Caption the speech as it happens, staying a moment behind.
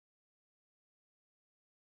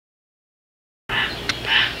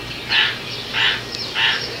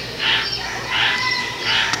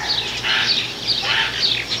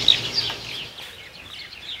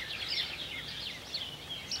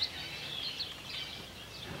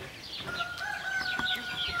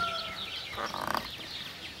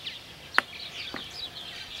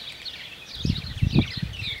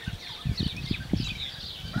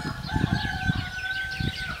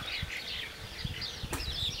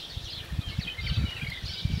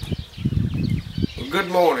Good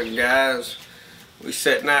morning, guys. We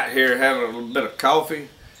sitting out here having a little bit of coffee,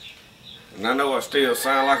 and I know I still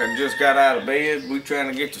sound like I just got out of bed. We trying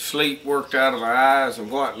to get the sleep worked out of our eyes and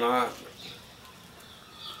whatnot.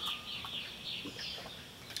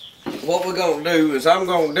 What we're gonna do is I'm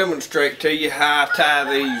gonna demonstrate to you how I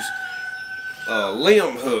tie these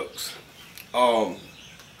limb hooks.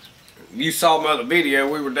 You saw my other video.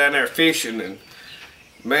 We were down there fishing, and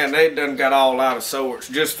man, they done got all out of sorts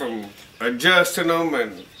just from adjusting them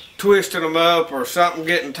and twisting them up, or something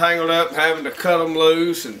getting tangled up and having to cut them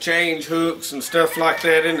loose and change hooks and stuff like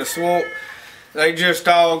that in the swamp. They just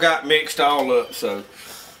all got mixed all up. So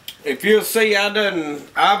if you'll see, I've done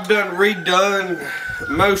redone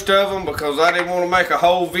most of them because I didn't want to make a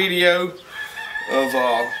whole video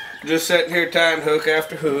of just sitting here tying hook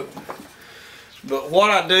after hook. But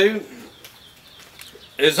what I do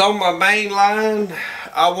is on my main line,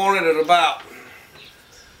 I wanted it about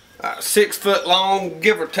 6 foot long,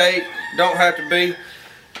 give or take. Don't have to be.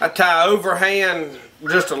 I tie overhand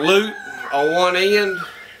just a loop on one end.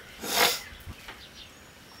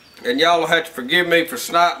 And y'all will have to forgive me for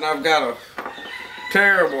snotting. I've got a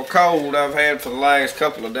terrible cold I've had for the last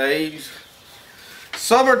couple of days.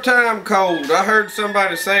 Summertime cold. I heard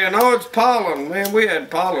somebody saying, oh, it's pollen. Man, we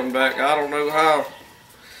had pollen back. I don't know how.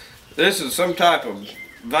 This is some type of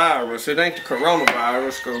virus. It ain't the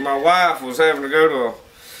coronavirus, because my wife was having to go to a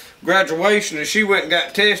graduation and she went and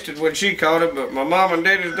got tested when she caught it, but my mom and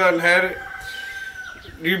daddy's done had it.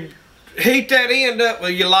 You heat that end up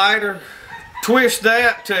with your lighter, twist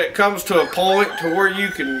that till it comes to a point to where you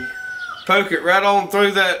can poke it right on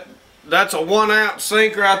through that. That's a 1 ounce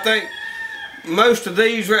sinker. I think most of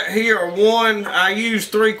these right here are 1. I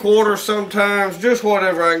use 3/4 sometimes, just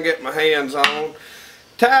whatever I can get my hands on.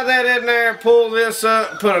 Tie that in there, pull this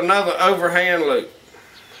up, put another overhand loop.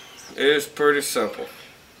 It's pretty simple.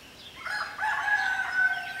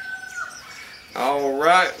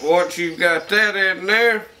 Alright, once you've got that in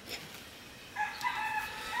there,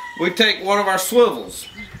 we take one of our swivels.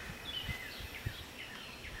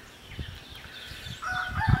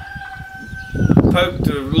 Poke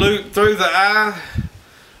the loop through the eye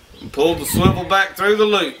and pull the swivel back through the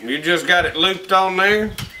loop. You just got it looped on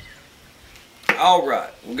there.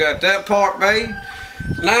 Alright, we got that part made.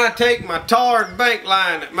 Now I take my tarred bank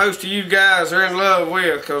line that most of you guys are in love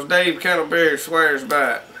with, because Dave Kennelberry swears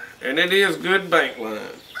by it. And it is good bank line.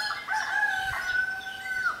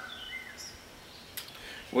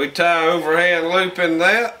 We tie overhand loop in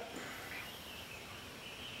that.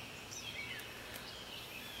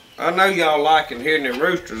 I know y'all liking hearing them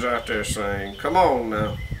roosters out there sing. Come on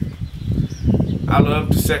now. I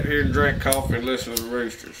love to sit here and drink coffee and listen to the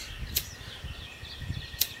roosters.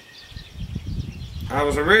 I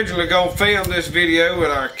was originally going to film this video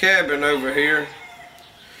at our cabin over here,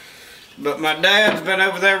 but my dad's been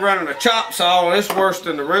over there running a chop saw, and it's worse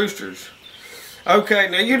than the roosters. Okay,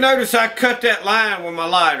 now you notice I cut that line with my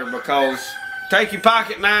lighter, because take your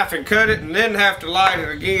pocket knife and cut it and then have to light it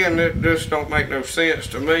again. It just don't make no sense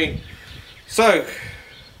to me. So,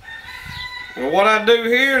 well, what I do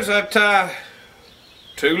here is I tie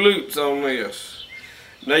 2 loops on this.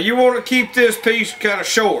 Now you want to keep this piece kind of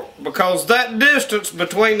short, because that distance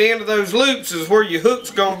between the end of those loops is where your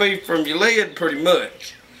hook's going to be from your lead pretty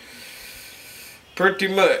much. Pretty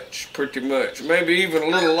much. Maybe even a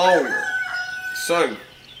little longer. So,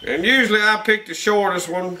 and usually I pick the shortest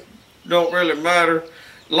one. Don't really matter.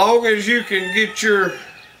 Long as you can get your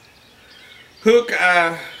hook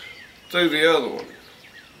eye through the other one.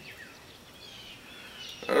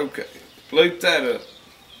 Okay, loop that up.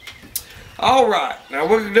 Alright, now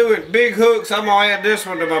we're doing big hooks. I'm going to add this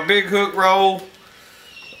one to my big hook roll.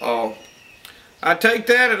 I take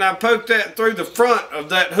that and I poke that through the front of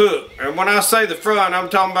that hook. And when I say the front, I'm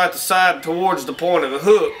talking about the side towards the point of the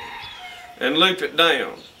hook, and loop it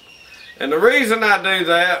down. And the reason I do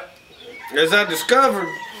that is I discovered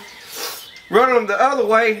running them the other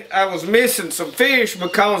way, I was missing some fish,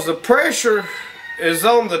 because the pressure is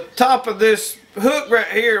on the top of this hook right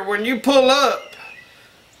here. When you pull up,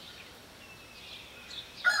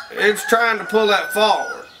 it's trying to pull that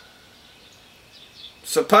forward,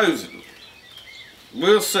 supposedly.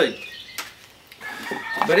 We'll see.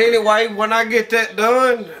 But anyway, when I get that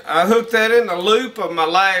done, I hook that in the loop of my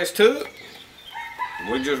last hook.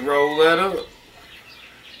 We just roll that up.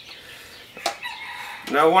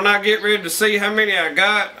 Now when I get ready to see how many I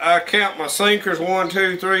got, I count my sinkers. 1,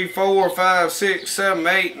 2, 3, 4, 5, 6, 7,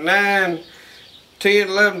 8, 9, 10,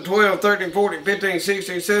 11, 12, 13, 14, 15,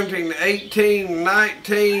 16, 17, 18,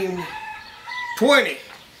 19, 20.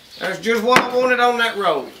 That's just what I wanted on that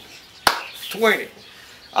roll. 20.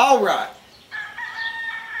 Alright.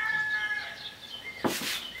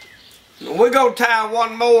 We're going to tie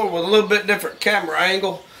one more with a little bit different camera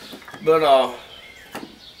angle. But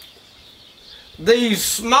these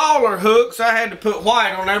smaller hooks, I had to put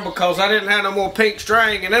white on there because I didn't have no more pink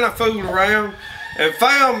string. And then I fooled around and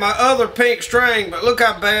found my other pink string, but look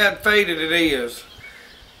how bad faded it is.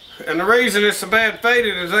 And the reason it's so bad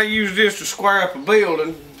faded is I used this to square up a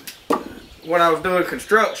building when I was doing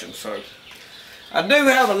construction. So I do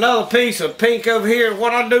have another piece of pink over here.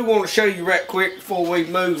 What I do want to show you right quick before we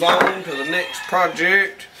move on to the next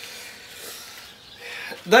project.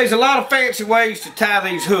 There's a lot of fancy ways to tie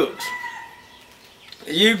these hooks.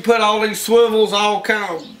 You can put all these swivels, all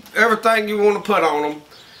kind of everything you want to put on them,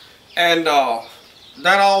 and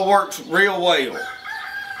that all works real well.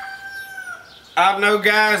 I know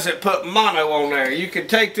guys that put mono on there. You can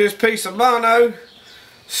take this piece of mono,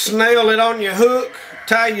 snail it on your hook,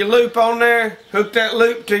 tie your loop on there, hook that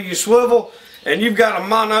loop to your swivel, and you've got a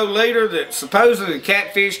mono leader that supposedly the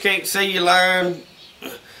catfish can't see your line.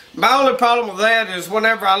 My only problem with that is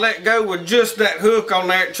whenever I let go with just that hook on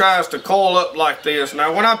there, it tries to coil up like this.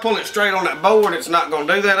 Now when I pull it straight on that board, it's not going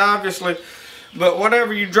to do that obviously, but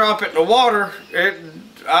whenever you drop it in the water,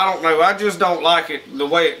 I don't know, I just don't like it the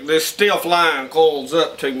way this stiff line coils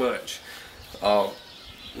up too much.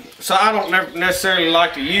 So I don't necessarily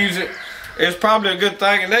like to use it. It's probably a good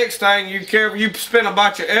thing. And next thing, you spend a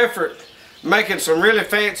bunch of effort making some really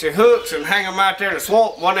fancy hooks and hang them out there in the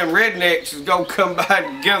swamp. One of them rednecks is going to come by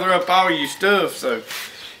and gather up all your stuff. So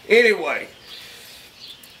anyway,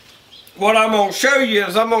 what I'm going to show you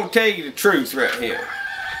is I'm going to tell you the truth right here.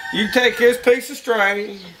 You take this piece of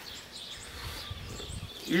string,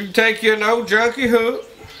 you take your old junky hook,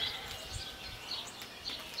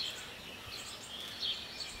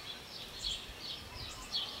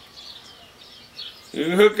 you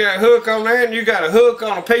can hook that hook on there, and you got a hook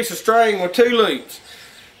on a piece of string with 2 loops.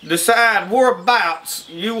 Decide whereabouts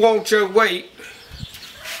you want your weight,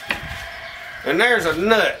 and there's a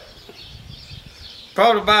nut.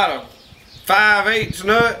 Probably about a 5/8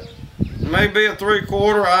 nut, maybe a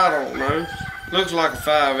 3/4, I don't know. Looks like a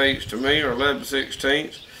 5/8 to me, or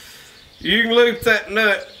 11/16. You can loop that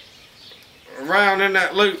nut around in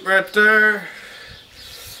that loop right there,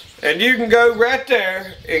 and you can go right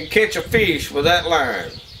there and catch a fish with that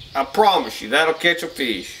line. I promise you, that'll catch a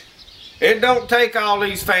fish. It don't take all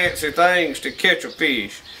these fancy things to catch a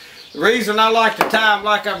fish. The reason I like to tie them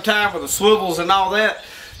like I'm tying with the swivels and all that,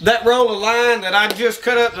 that roll of line that I just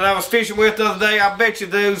cut up that I was fishing with the other day, I bet you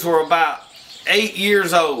those were about 8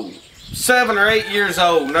 years old. 7 or 8 years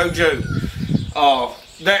old, no joke.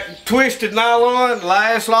 That twisted nylon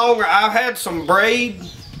lasts longer. I've had some braid.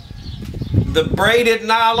 The braided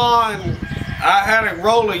nylon, I had a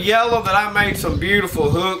roll of yellow that I made some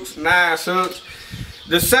beautiful hooks, nice hooks.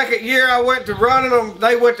 The second year I went to running them,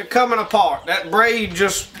 they went to coming apart. That braid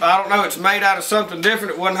just, I don't know, it's made out of something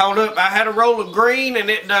different. It wouldn't hold up. I had a roll of green and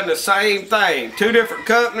it done the same thing. 2 different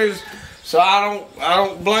companies, so I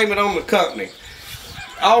don't blame it on the company.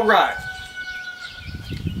 All right.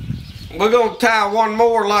 We're going to tie one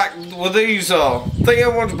more like with these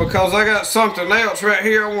thin ones because I got something else right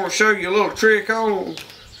here I want to show you a little trick on.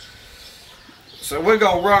 So we're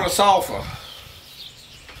going to run us off a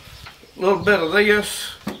little bit of this.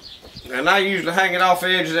 And I usually hang it off the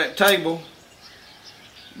edge of that table.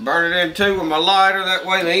 Burn it in too with my lighter. That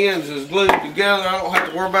way the ends is glued together. I don't have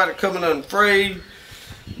to worry about it coming unfree.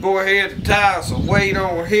 Go ahead and tie some weight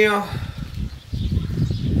on here.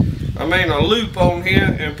 I mean a loop on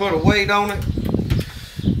here and put a weight on it.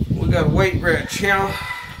 We got a weight right here.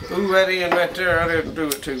 Ooh, that end right there, I didn't do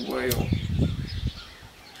it too well.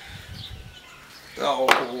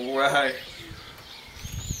 Oh, right.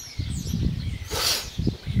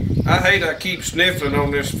 I hate I keep sniffling on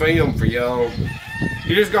this film for y'all.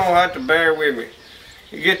 You're just gonna have to bear with me.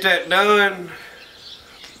 You get that done,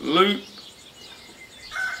 loop.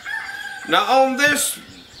 Now on this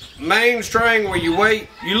main string where you weight,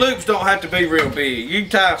 your loops don't have to be real big. You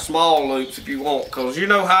can tie small loops if you want, because you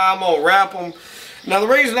know how I'm going to wrap them. Now the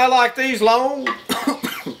reason I like these long,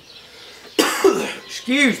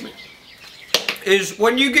 excuse me, is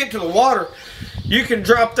when you get to the water, you can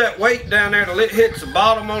drop that weight down there till it hits the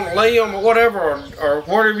bottom on the limb or whatever, or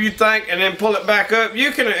whatever you think, and then pull it back up.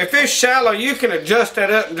 You can, if it's shallow, you can adjust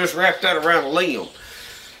that up and just wrap that around the limb.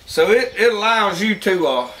 So it allows you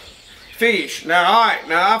to fish. Now, alright,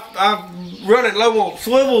 now I've running low on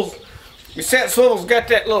swivels. You see that swivel's got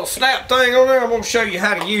that little snap thing on there. I'm going to show you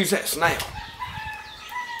how to use that snap.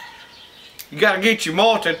 You got to get your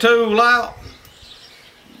multi-tool out.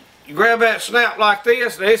 You grab that snap like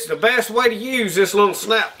this. It's the best way to use this little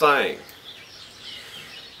snap thing.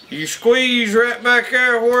 You squeeze right back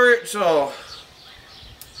there where it's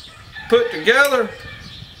put together.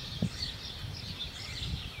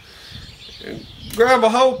 And grab a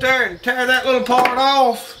hold there and tear that little part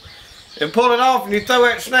off and pull it off, and you throw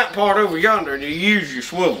that snap part over yonder and you use your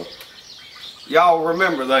swivel. Y'all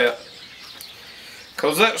remember that.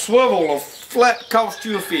 Because that swivel will flat cost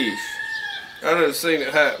you a fish. I done seen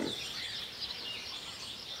it happen.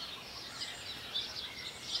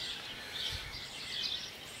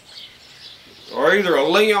 Or either a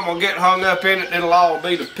limb will get hung up in it and it'll all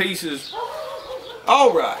be to pieces.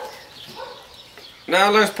 Alright. Now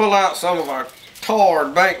let's pull out some of our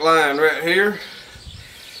tarred bank line right here.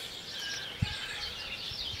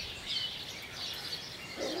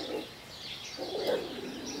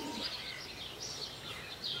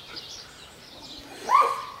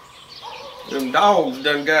 Them dogs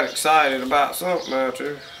done got excited about something out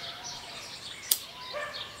there.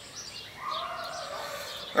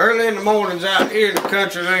 Early in the mornings out here in the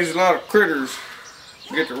country, there's a lot of critters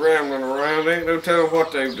get to rambling around. Ain't no telling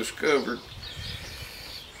what they've discovered.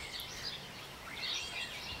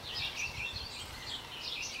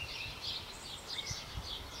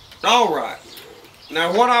 Alright,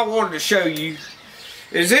 now what I wanted to show you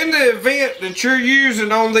is in the event that you're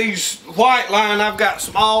using on these white line, I've got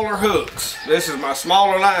smaller hooks. This is my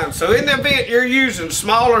smaller line. So in the event you're using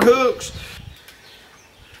smaller hooks,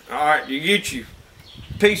 alright, you get your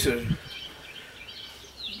piece of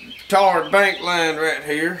tarred bank line right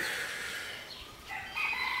here.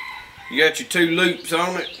 You got your 2 loops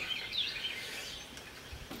on it.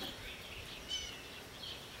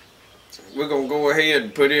 We're going to go ahead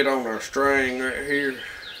and put it on our string right here,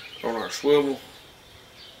 on our swivel.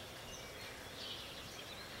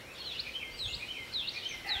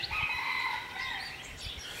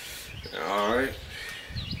 Alright.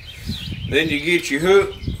 Then you get your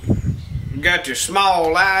hook. You got your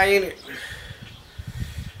small eye in it.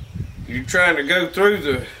 You're trying to go through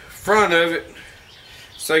the front of it.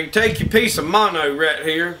 So you take your piece of mono right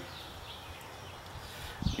here.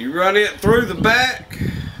 You run it through the back.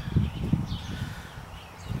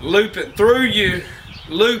 Loop it through your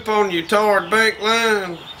loop on your tarred bank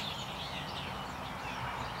line.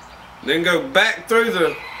 Then go back through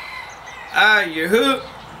the eye of your hook.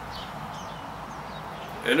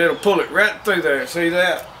 And it'll pull it right through there. See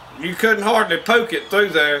that? You couldn't hardly poke it through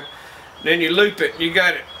there. Then you loop it. You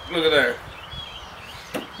got it. Look at there.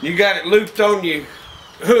 You got it looped on your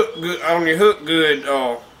hook. Good.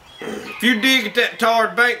 If you dig at that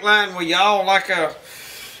tarred bank line with y'all like a,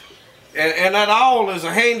 and that awl is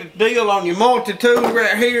a handed deal on your multi-tool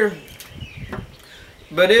right here.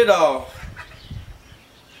 But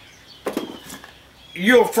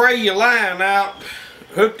you'll fray your line out.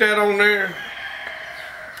 Hook that on there.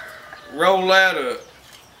 Roll that up.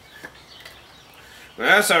 Now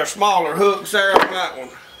that's our smaller hooks there on that one.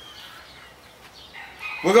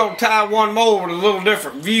 We're going to tie one more with a little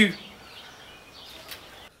different view.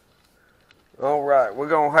 Alright, we're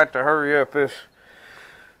going to have to hurry up. This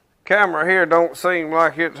camera here don't seem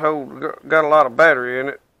like it's got a lot of battery in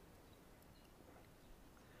it.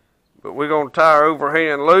 But we're going to tie our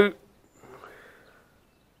overhand loop.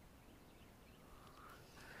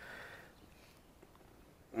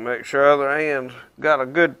 Make sure other hand's got a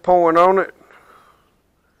good point on it.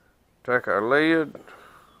 Take our lid,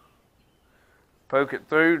 poke it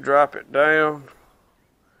through, drop it down.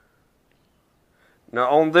 Now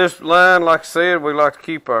on this line, like I said, we like to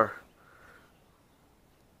keep our,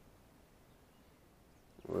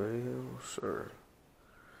 well, sir.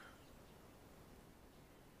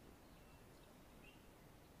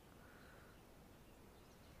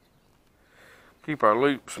 Keep our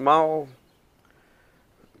loop small.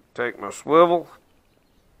 Take my swivel.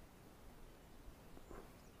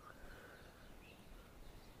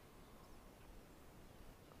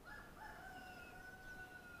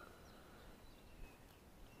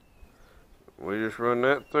 We just run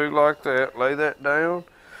that through like that, lay that down,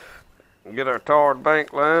 and get our tarred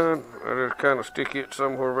bank line. I just kind of stick it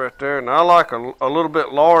somewhere right there. And I like a little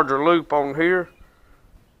bit larger loop on here.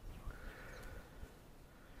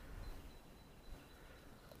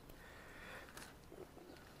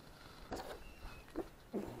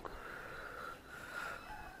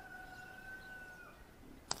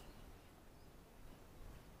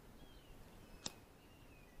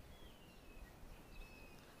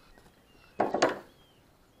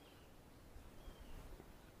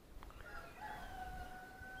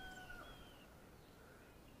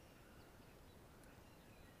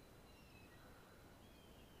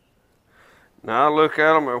 Now I look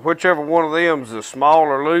at them, and whichever one of them is a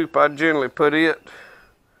smaller loop, I generally put it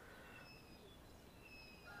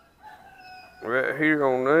right here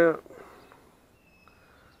on that.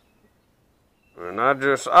 And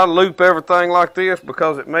I loop everything like this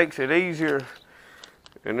because it makes it easier.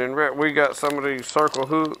 And then we got some of these circle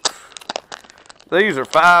hooks. These are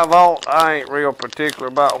 5/0. I ain't real particular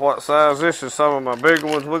about what size. This is some of my bigger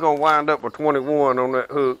ones. We're gonna wind up with 21 on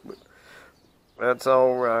that hook, but that's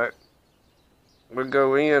all right. We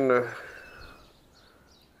go in the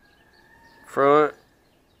front,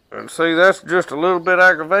 and see, that's just a little bit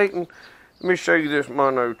aggravating. Let me show you this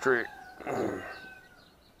mono trick.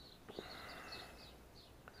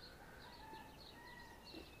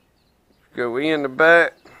 Go in the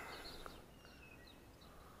back,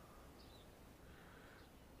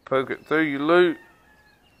 poke it through your loop,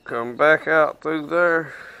 come back out through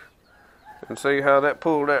there, and see how that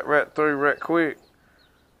pulled that right through right quick.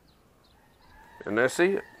 And that's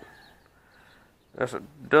it. That's a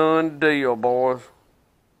done deal, boys.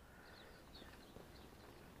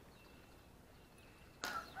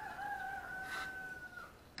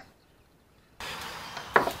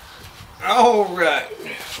 All right,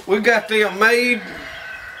 we got them made.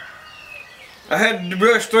 I had to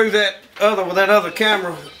brush through that other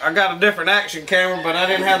camera. I got a different action camera, but I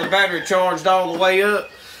didn't have the battery charged all the way up.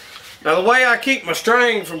 Now the way I keep my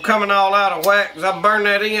string from coming all out of whack is I burn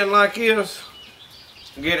that in like this,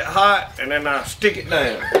 get it hot, and then I stick it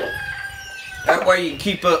down. That way you can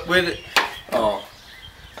keep up with it.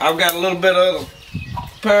 I've got a little bit of other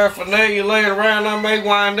paraphernalia laying around. I may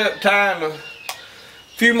wind up tying a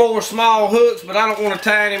few more small hooks, but I don't want to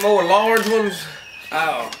tie any more large ones.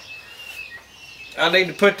 I need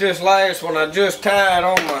to put this last one I just tied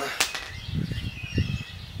on my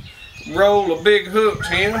roll of big hooks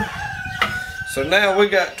here. So now we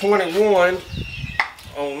got 21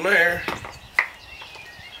 on there.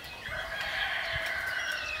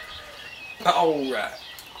 All right.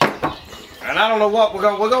 And I don't know what we're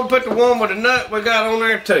gonna put the one with the nut we got on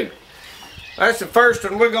there too. That's the first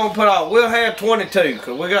one we're gonna put on. We'll have 22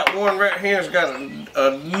 because we got one right here that's got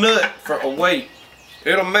a nut for a weight.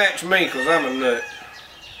 It'll match me because I'm a nut.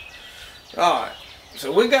 Alright,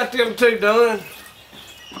 so we got them two done.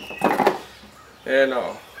 And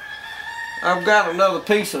I've got another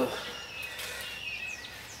piece of,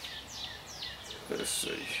 let's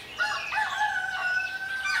see.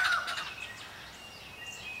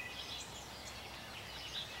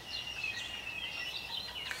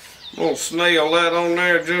 I'm gonna snail that on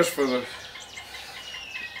there just for the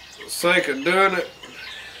sake of doing it.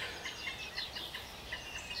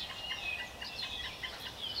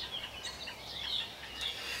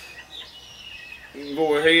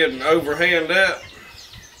 Go ahead and overhand that.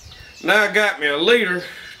 Now I got me a leader,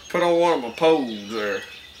 put on one of my poles there.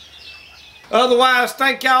 Otherwise,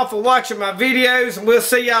 thank y'all for watching my videos, and we'll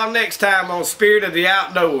see y'all next time on Spirit of the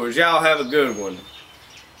Outdoors. Y'all have a good one.